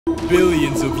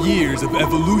Billions of years of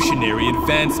evolutionary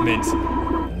advancement.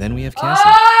 And then we have Cassie.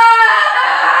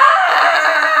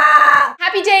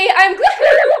 Happy day, I'm glad.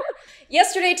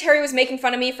 Yesterday, Terry was making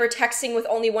fun of me for texting with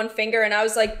only one finger, and I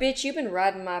was like, bitch, you've been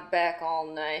riding my back all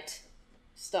night.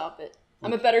 Stop it.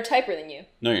 I'm a better typer than you.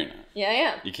 No, you're not. Yeah, I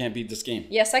am. You can't beat this game.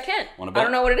 Yes, I can. Wanna bet? I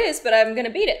don't know what it is, but I'm gonna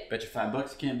beat it. Bet you $5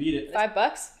 you can't beat it.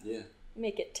 $5? Yeah.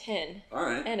 Make it 10. All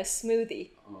right. And a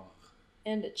smoothie. Oh.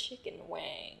 And a chicken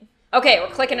wang. Okay, we're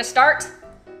clicking to start.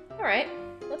 All right,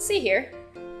 let's see here.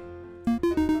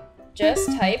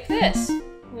 Just type this.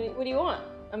 What do you want?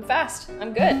 I'm fast.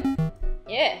 I'm good.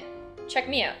 Yeah. Check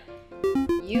me out.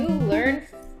 You learn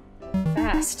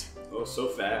fast. Oh, so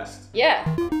fast. Yeah,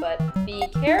 but be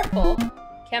careful.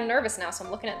 Okay, I'm nervous now, so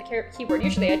I'm looking at the keyboard.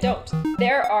 Usually I don't.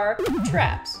 There are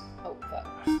traps. Oh, fuck.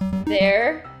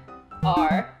 There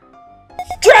are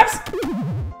traps!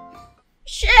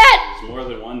 Shit! It's more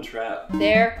than one trap.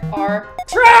 There are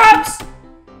traps!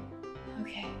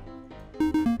 Okay.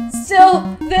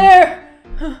 Still there!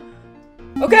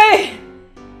 Okay!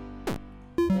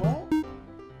 What?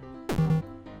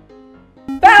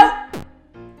 About that.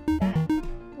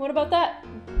 What about that?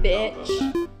 Bitch.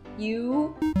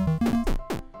 You.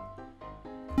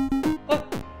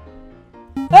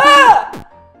 Ah!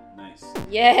 Nice.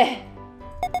 Yeah.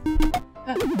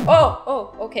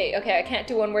 Oh, okay, I can't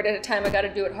do one word at a time, I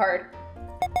gotta do it hard.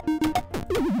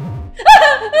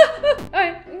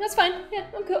 Alright, that's fine. Yeah,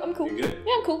 I'm cool. You're good?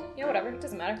 Yeah, I'm cool. Yeah, whatever. It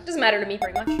doesn't matter. It doesn't matter to me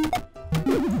very much.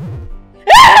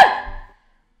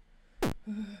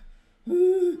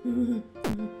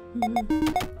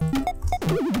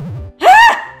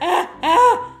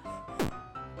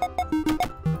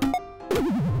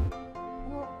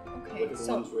 Okay, Look at the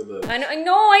so ones where the... I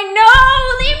know!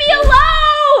 Leave me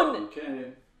alone!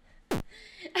 Okay.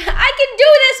 I can do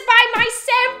this by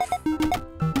myself!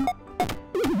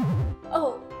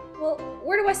 Oh, well,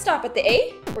 where do I stop? At the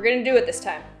A? We're gonna do it this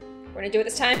time. We're gonna do it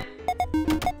this time.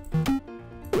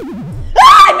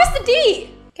 Ah! I missed the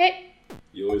D! Okay.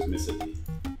 You always miss a D.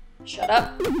 Shut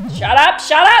up. Shut up!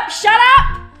 Shut up! Shut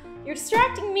up! You're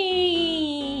distracting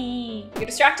me! You're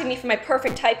distracting me from my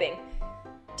perfect typing.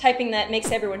 Typing that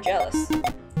makes everyone jealous.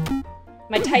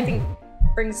 My typing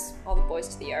brings all the boys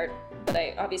to the yard, but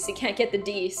I obviously can't get the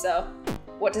D, so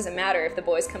what does it matter if the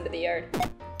boys come to the yard?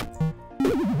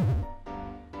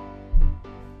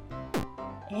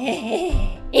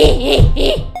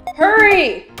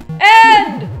 Hurry!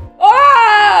 End!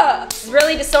 Ah! It's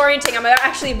really disorienting. I'm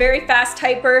actually a very fast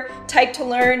typer, type to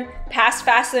learn, passed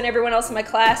faster than everyone else in my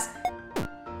class.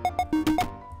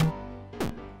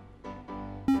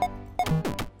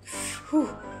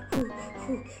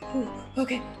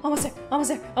 Okay, almost there.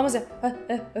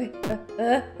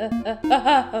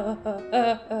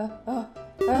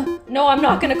 No, I'm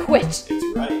not gonna quit.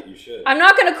 It's right, you should. I'm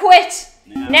not gonna quit.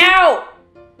 Now.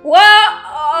 What?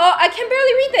 I can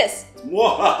barely read this.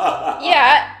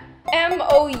 Yeah.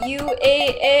 M-O-U-A-A-A-A-A-A.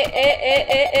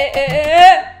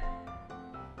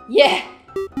 Yeah.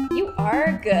 You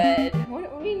are good.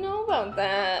 What do you know about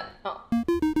that? Oh.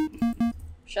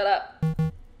 Shut up.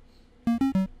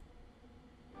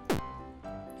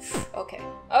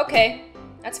 Okay.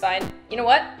 That's fine. You know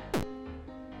what?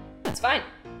 That's fine.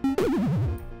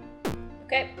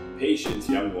 Okay. Patience,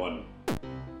 young one.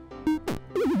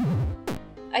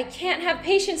 I can't have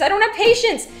patience. I don't have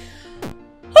patience.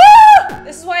 Ah!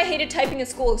 This is why I hated typing in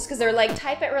school, because they're like,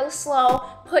 type it real slow,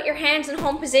 put your hands in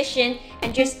home position,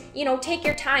 and just, you know, take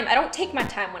your time. I don't take my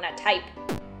time when I type.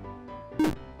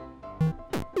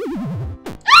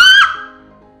 Ah!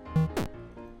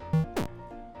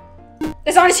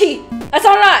 That's not a T. That's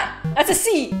not an I. That's a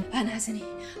C. And that's an E.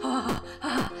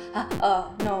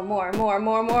 No, more.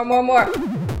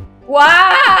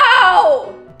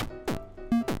 Wow!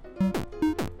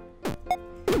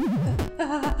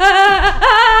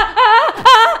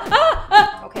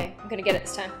 Okay, I'm gonna get it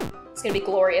this time. It's gonna be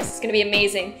glorious. It's gonna be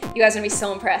amazing. You guys are gonna be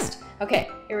so impressed. Okay,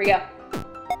 here we go.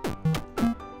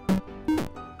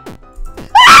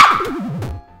 Ah!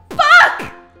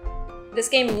 Fuck! This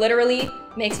game literally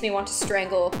makes me want to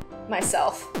strangle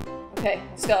myself. Okay,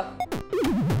 let's go.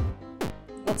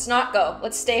 Let's not go.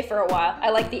 Let's stay for a while. I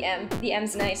like the M. The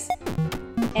M's nice.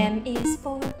 M is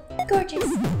for gorgeous.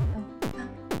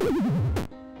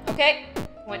 Okay,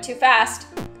 went too fast.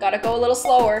 Gotta go a little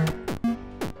slower.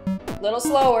 Little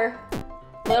slower.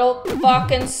 Little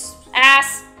fucking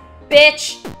ass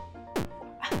bitch.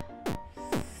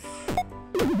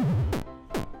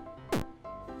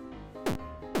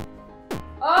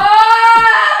 Ah!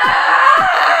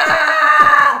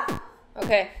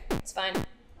 Okay, it's fine.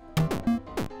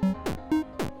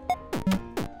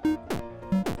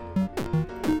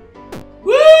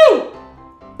 Woo!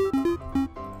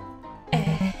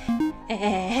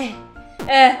 Okay.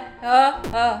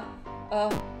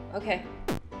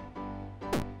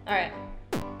 Alright.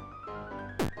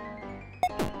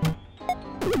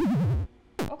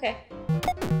 Okay.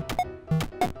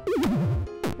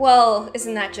 Well,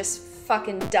 isn't that just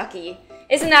fucking ducky?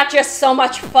 Isn't that just so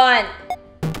much fun?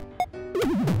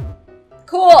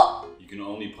 Cool! You can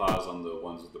only pause on the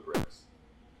ones with the bricks.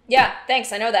 Yeah,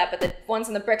 thanks, I know that, but the ones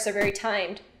on the bricks are very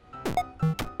timed.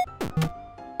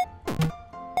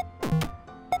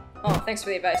 Oh, thanks for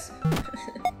the advice.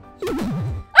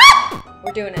 Ah!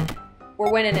 We're doing it. We're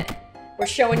winning it. We're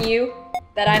showing you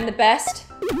that I'm the best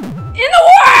in the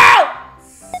world!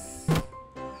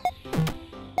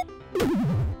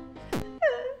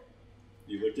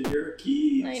 You looked at your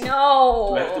keys. I know.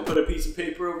 Do I have to put a piece of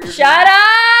paper over your Shut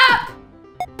up!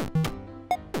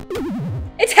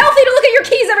 It's healthy to look at your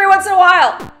keys every once in a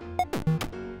while!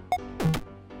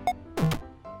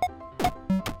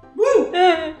 Woo!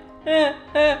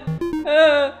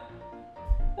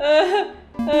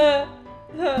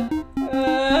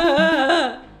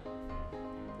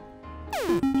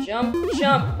 Jump,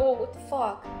 jump. Oh, what the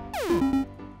fuck?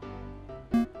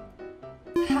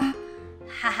 Ha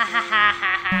ha ha ha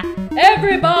ha ha.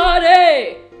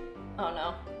 Everybody! Oh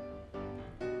no.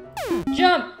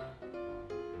 Jump!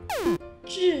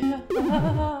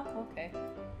 Okay.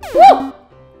 Woo!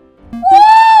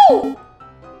 Woo!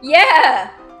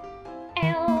 Yeah!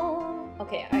 Ow.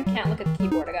 Okay, I can't look at the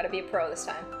keyboard. I gotta be a pro this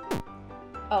time.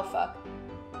 Oh, fuck.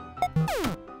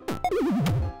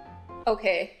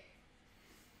 Okay.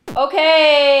 Okay!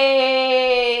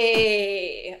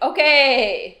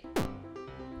 Okay!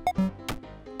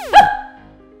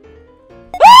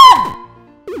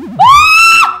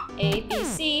 A, B,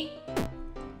 C,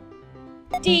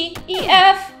 D, E,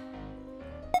 F,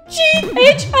 G,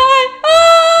 H, I,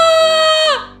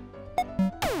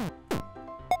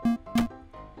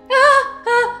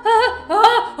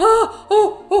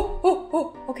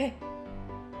 okay.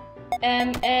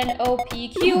 M, N, O, P,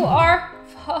 Q, R,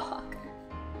 fuck.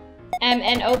 M,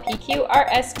 N, O, P, Q, R,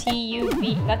 S, T, U,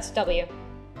 V, that's W.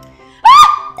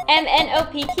 M, N, O,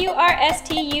 P, Q, R, S,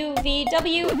 T, U, V,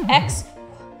 W, X,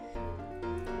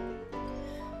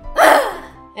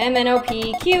 M, N, O,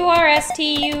 P, Q, R, S,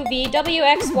 T, U, V, W,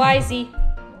 X, Y, Z.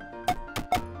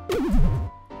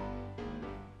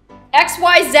 X,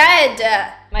 Y, Z!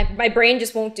 My brain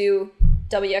just won't do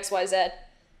W, X, Y, Z.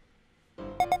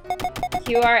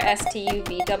 Q, R, S, T, U,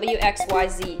 V, W, X, Y,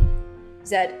 Z.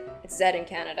 Z. It's Z in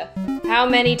Canada. How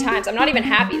many times? I'm not even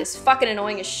happy. This is fucking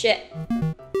annoying as shit.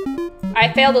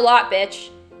 I failed a lot, bitch.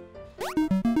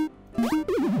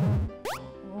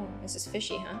 Oh, this is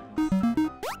fishy, huh?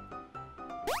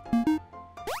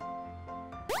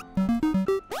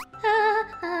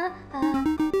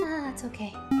 It's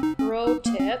okay. Pro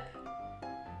tip.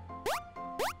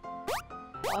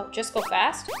 Oh, just go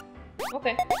fast?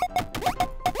 Okay.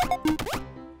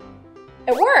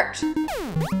 It worked!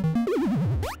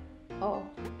 Oh.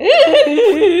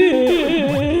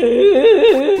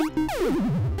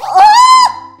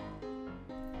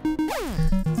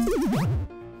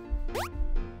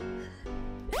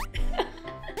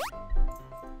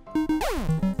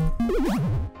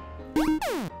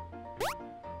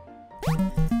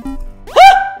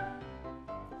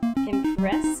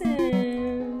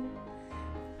 Impressive.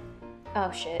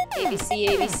 Oh shit. ABC,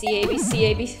 ABC, ABC,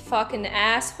 ABC, fucking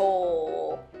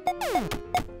asshole.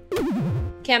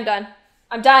 Okay, I'm done.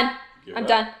 I'm done. I'm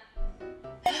done.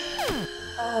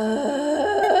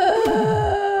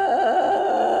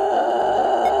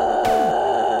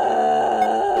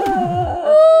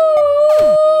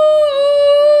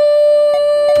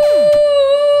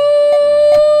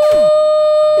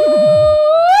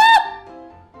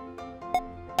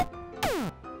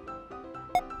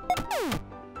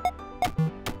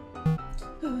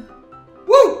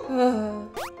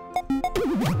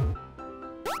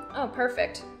 Oh,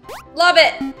 perfect. Love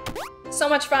it! So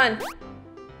much fun.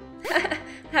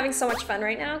 Having so much fun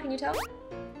right now, can you tell?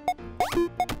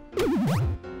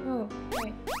 Oh,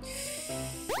 wait.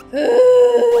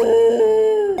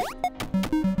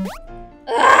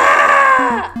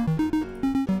 Ah!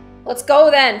 Let's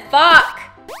go then. Fuck!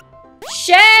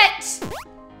 Shit!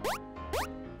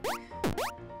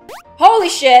 Holy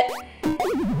shit!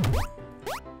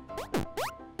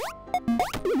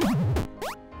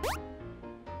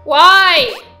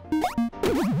 Why?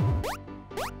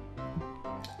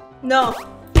 No.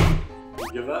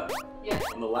 You give up? Yeah.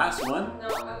 On the last one? No,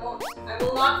 I won't. I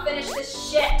will not finish this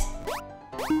shit.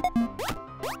 You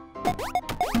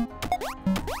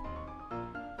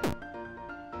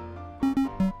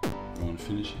want to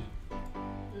finish it?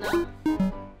 No.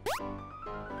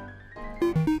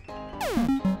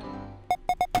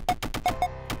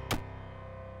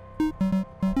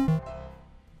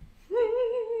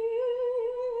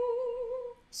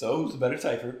 So, who's the better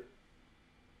typer?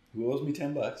 Who owes me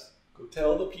 $10? Go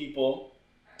tell the people.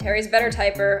 Terry's better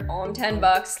typer, owe him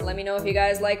 $10. Let me know if you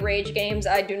guys like rage games.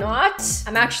 I do not.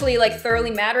 I'm actually like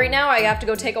thoroughly mad right now. I have to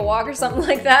go take a walk or something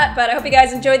like that, but I hope you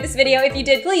guys enjoyed this video. If you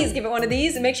did, please give it one of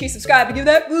these and make sure you subscribe and give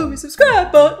that blue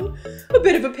subscribe button a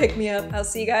bit of a pick-me-up. I'll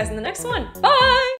see you guys in the next one. Bye!